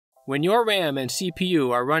When your RAM and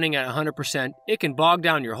CPU are running at 100%, it can bog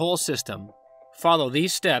down your whole system. Follow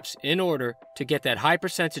these steps in order to get that high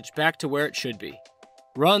percentage back to where it should be.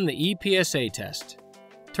 Run the EPSA test.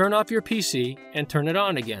 Turn off your PC and turn it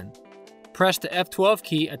on again. Press the F12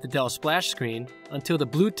 key at the Dell splash screen until the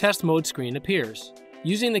blue test mode screen appears.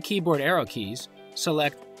 Using the keyboard arrow keys,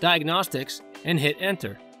 select Diagnostics and hit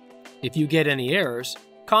Enter. If you get any errors,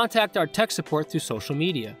 contact our tech support through social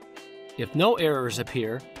media. If no errors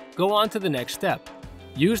appear, go on to the next step.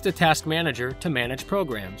 Use the Task Manager to manage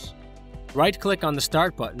programs. Right-click on the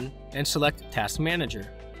Start button and select Task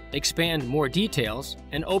Manager. Expand More Details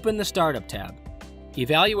and open the Startup tab.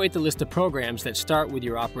 Evaluate the list of programs that start with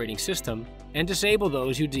your operating system and disable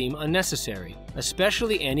those you deem unnecessary,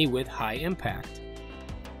 especially any with high impact.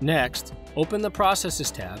 Next, open the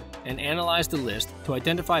Processes tab and analyze the list to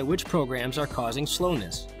identify which programs are causing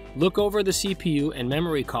slowness. Look over the CPU and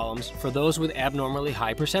memory columns for those with abnormally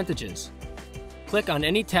high percentages. Click on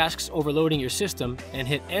any tasks overloading your system and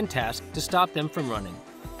hit End Task to stop them from running.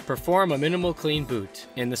 Perform a minimal clean boot.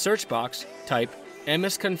 In the search box, type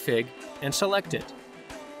msconfig and select it.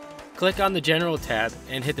 Click on the General tab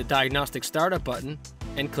and hit the Diagnostic Startup button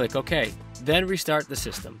and click OK. Then restart the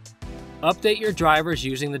system. Update your drivers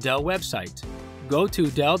using the Dell website. Go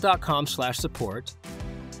to dell.com/support,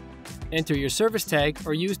 enter your service tag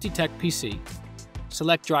or use Detect PC.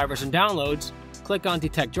 Select Drivers and Downloads, click on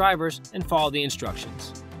Detect Drivers and follow the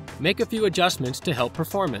instructions. Make a few adjustments to help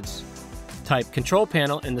performance. Type Control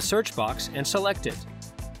Panel in the search box and select it.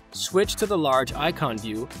 Switch to the large icon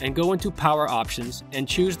view and go into Power Options and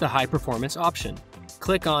choose the High Performance option.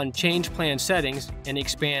 Click on Change Plan Settings and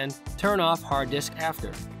expand Turn Off Hard Disk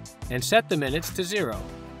After, and set the minutes to 0.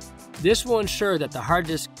 This will ensure that the hard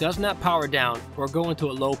disk does not power down or go into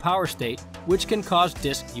a low power state, which can cause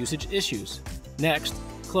disk usage issues. Next,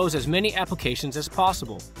 close as many applications as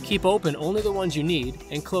possible. Keep open only the ones you need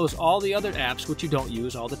and close all the other apps which you don't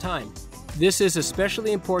use all the time. This is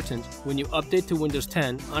especially important when you update to Windows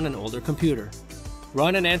 10 on an older computer.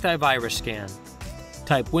 Run an antivirus scan.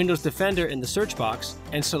 Type Windows Defender in the search box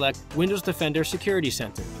and select Windows Defender Security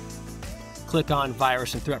Center. Click on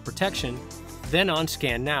Virus and Threat Protection, then on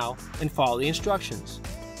Scan Now, and follow the instructions.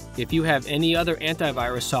 If you have any other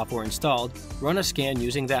antivirus software installed, run a scan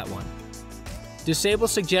using that one. Disable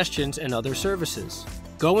suggestions and other services.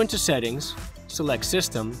 Go into Settings, select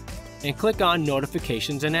System, and click on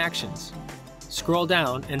Notifications and Actions. Scroll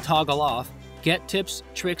down and toggle off Get Tips,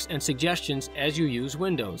 Tricks, and Suggestions as you use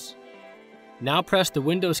Windows. Now press the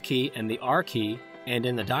Windows key and the R key, and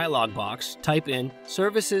in the dialog box, type in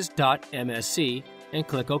services.msc and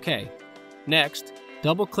click OK. Next,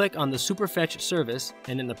 double-click on the Superfetch service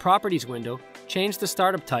and in the Properties window, change the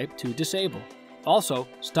startup type to Disable. Also,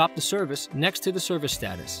 stop the service next to the service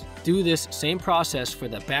status. Do this same process for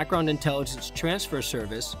the Background Intelligence Transfer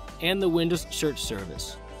service and the Windows Search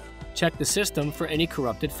service. Check the system for any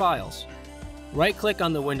corrupted files. Right-click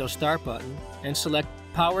on the Windows Start button and select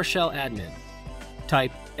PowerShell Admin.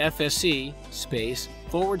 Type FSC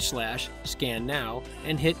 //Scan Now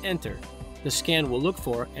and hit Enter. The scan will look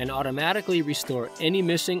for and automatically restore any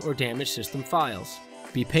missing or damaged system files.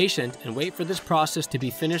 Be patient and wait for this process to be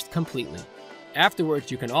finished completely. Afterwards,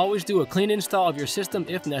 you can always do a clean install of your system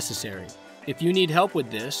if necessary. If you need help with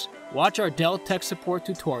this, watch our Dell Tech Support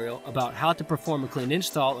tutorial about how to perform a clean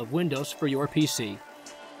install of Windows for your PC.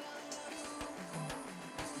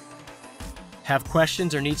 Have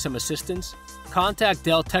questions or need some assistance? Contact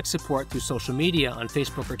Dell Tech Support through social media on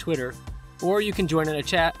Facebook or Twitter, or you can join in a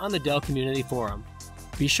chat on the Dell Community Forum.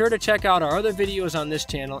 Be sure to check out our other videos on this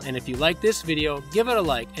channel, and if you like this video, give it a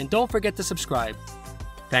like and don't forget to subscribe.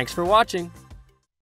 Thanks for watching!